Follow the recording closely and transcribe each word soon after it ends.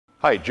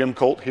Hi, Jim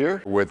Colt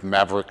here with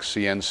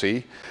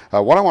MaverickCNC.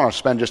 What I want to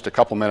spend just a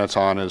couple minutes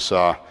on is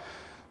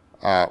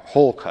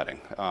hole cutting.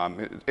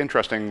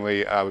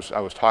 Interestingly, I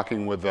was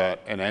talking with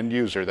an end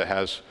user that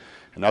has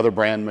another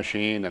brand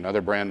machine,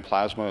 another brand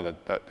plasma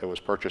that was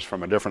purchased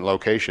from a different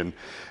location,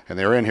 and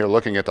they were in here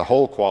looking at the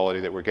hole quality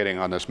that we're getting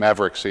on this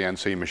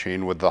MaverickCNC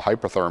machine with the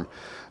Hypertherm,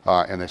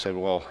 and they said,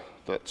 well,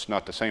 that's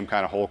not the same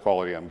kind of hole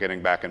quality I'm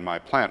getting back in my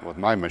plant with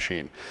my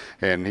machine.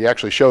 And he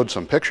actually showed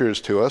some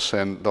pictures to us,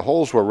 and the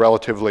holes were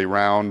relatively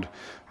round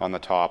on the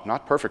top,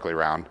 not perfectly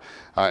round,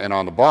 and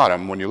on the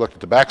bottom, when you looked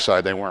at the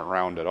backside, they weren't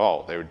round at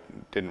all. They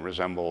didn't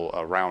resemble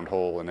a round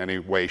hole in any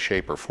way,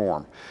 shape, or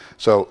form.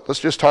 So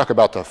let's just talk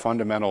about the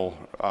fundamental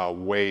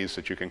ways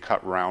that you can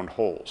cut round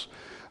holes.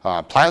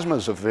 Plasma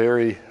is a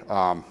very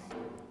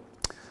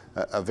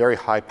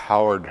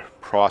high-powered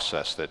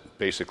process that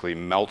basically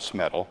melts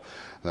metal.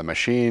 The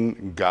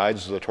machine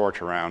guides the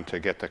torch around to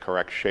get the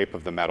correct shape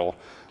of the metal,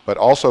 but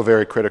also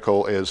very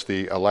critical is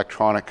the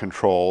electronic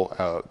control,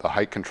 the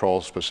height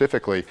control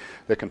specifically,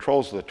 that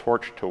controls the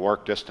torch to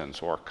work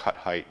distance, or cut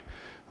height,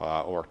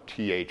 or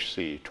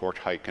THC, torch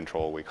height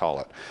control we call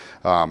it.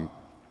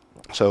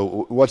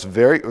 So what's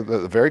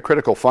the very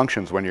critical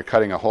functions when you're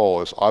cutting a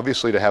hole is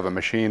obviously to have a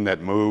machine that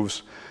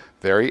moves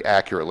very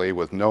accurately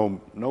with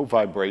no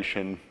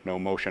vibration, no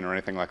motion or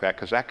anything like that,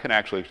 because that can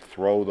actually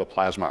throw the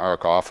plasma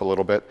arc off a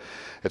little bit.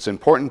 It's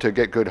important to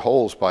get good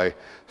holes by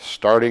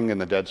starting in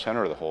the dead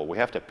center of the hole. We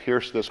have to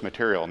pierce this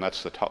material, and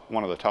that's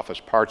one of the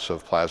toughest parts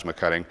of plasma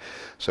cutting.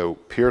 So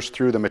pierce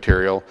through the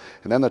material,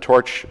 and then the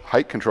torch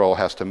height control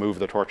has to move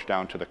the torch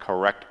down to the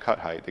correct cut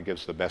height that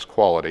gives the best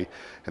quality,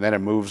 and then it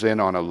moves in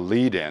on a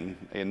lead-in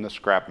in the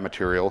scrap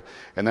material,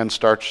 and then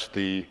starts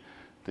the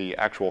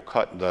actual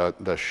cut,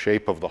 the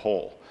shape of the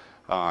hole.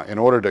 In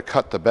order to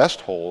cut the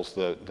best holes,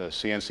 the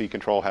CNC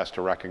control has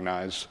to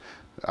recognize,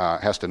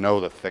 has to know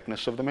the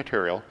thickness of the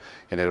material,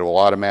 and it will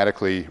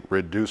automatically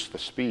reduce the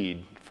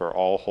speed for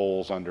all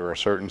holes under a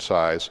certain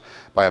size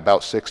by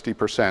about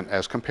 60%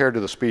 as compared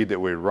to the speed that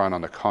we run on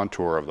the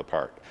contour of the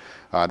part.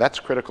 That's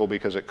critical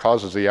because it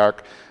causes the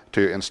arc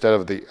to, instead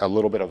of a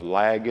little bit of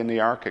lag in the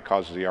arc, it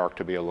causes the arc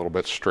to be a little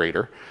bit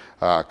straighter,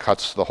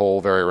 cuts the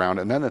hole very round,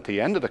 and then at the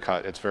end of the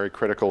cut, it's very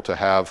critical to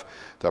have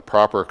the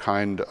proper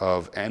kind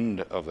of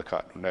end of the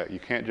cut. You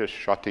can't just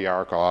shut the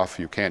arc off,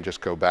 you can't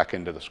just go back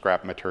into the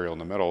scrap material in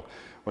the middle.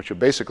 What you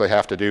basically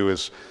have to do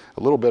is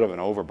a little bit of an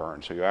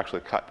overburn, so you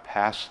actually cut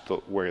past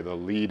where the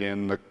lead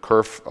in the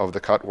kerf of the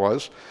cut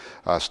was,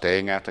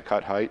 staying at the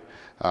cut height,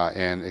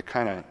 and it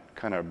kind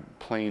of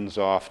planes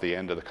off the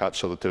end of the cut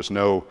so that there's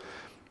no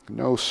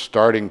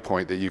starting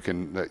point that you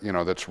can,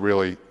 that's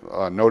really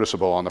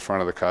noticeable on the front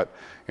of the cut,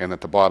 and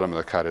that the bottom of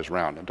the cut is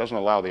round. It doesn't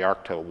allow the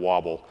arc to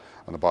wobble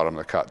on the bottom of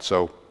the cut.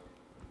 So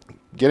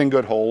getting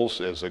good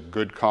holes is a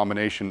good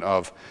combination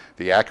of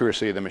the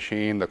accuracy of the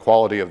machine, the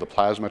quality of the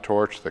plasma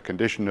torch, the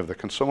condition of the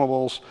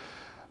consumables,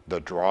 the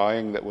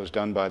drawing that was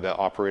done by the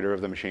operator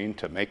of the machine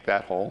to make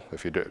that hole.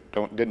 If you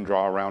didn't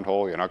draw a round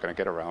hole, you're not going to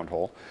get a round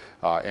hole.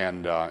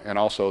 And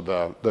also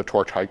the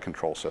torch height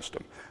control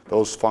system.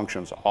 Those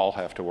functions all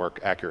have to work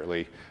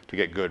accurately to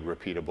get good,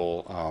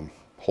 repeatable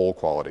hole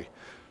quality.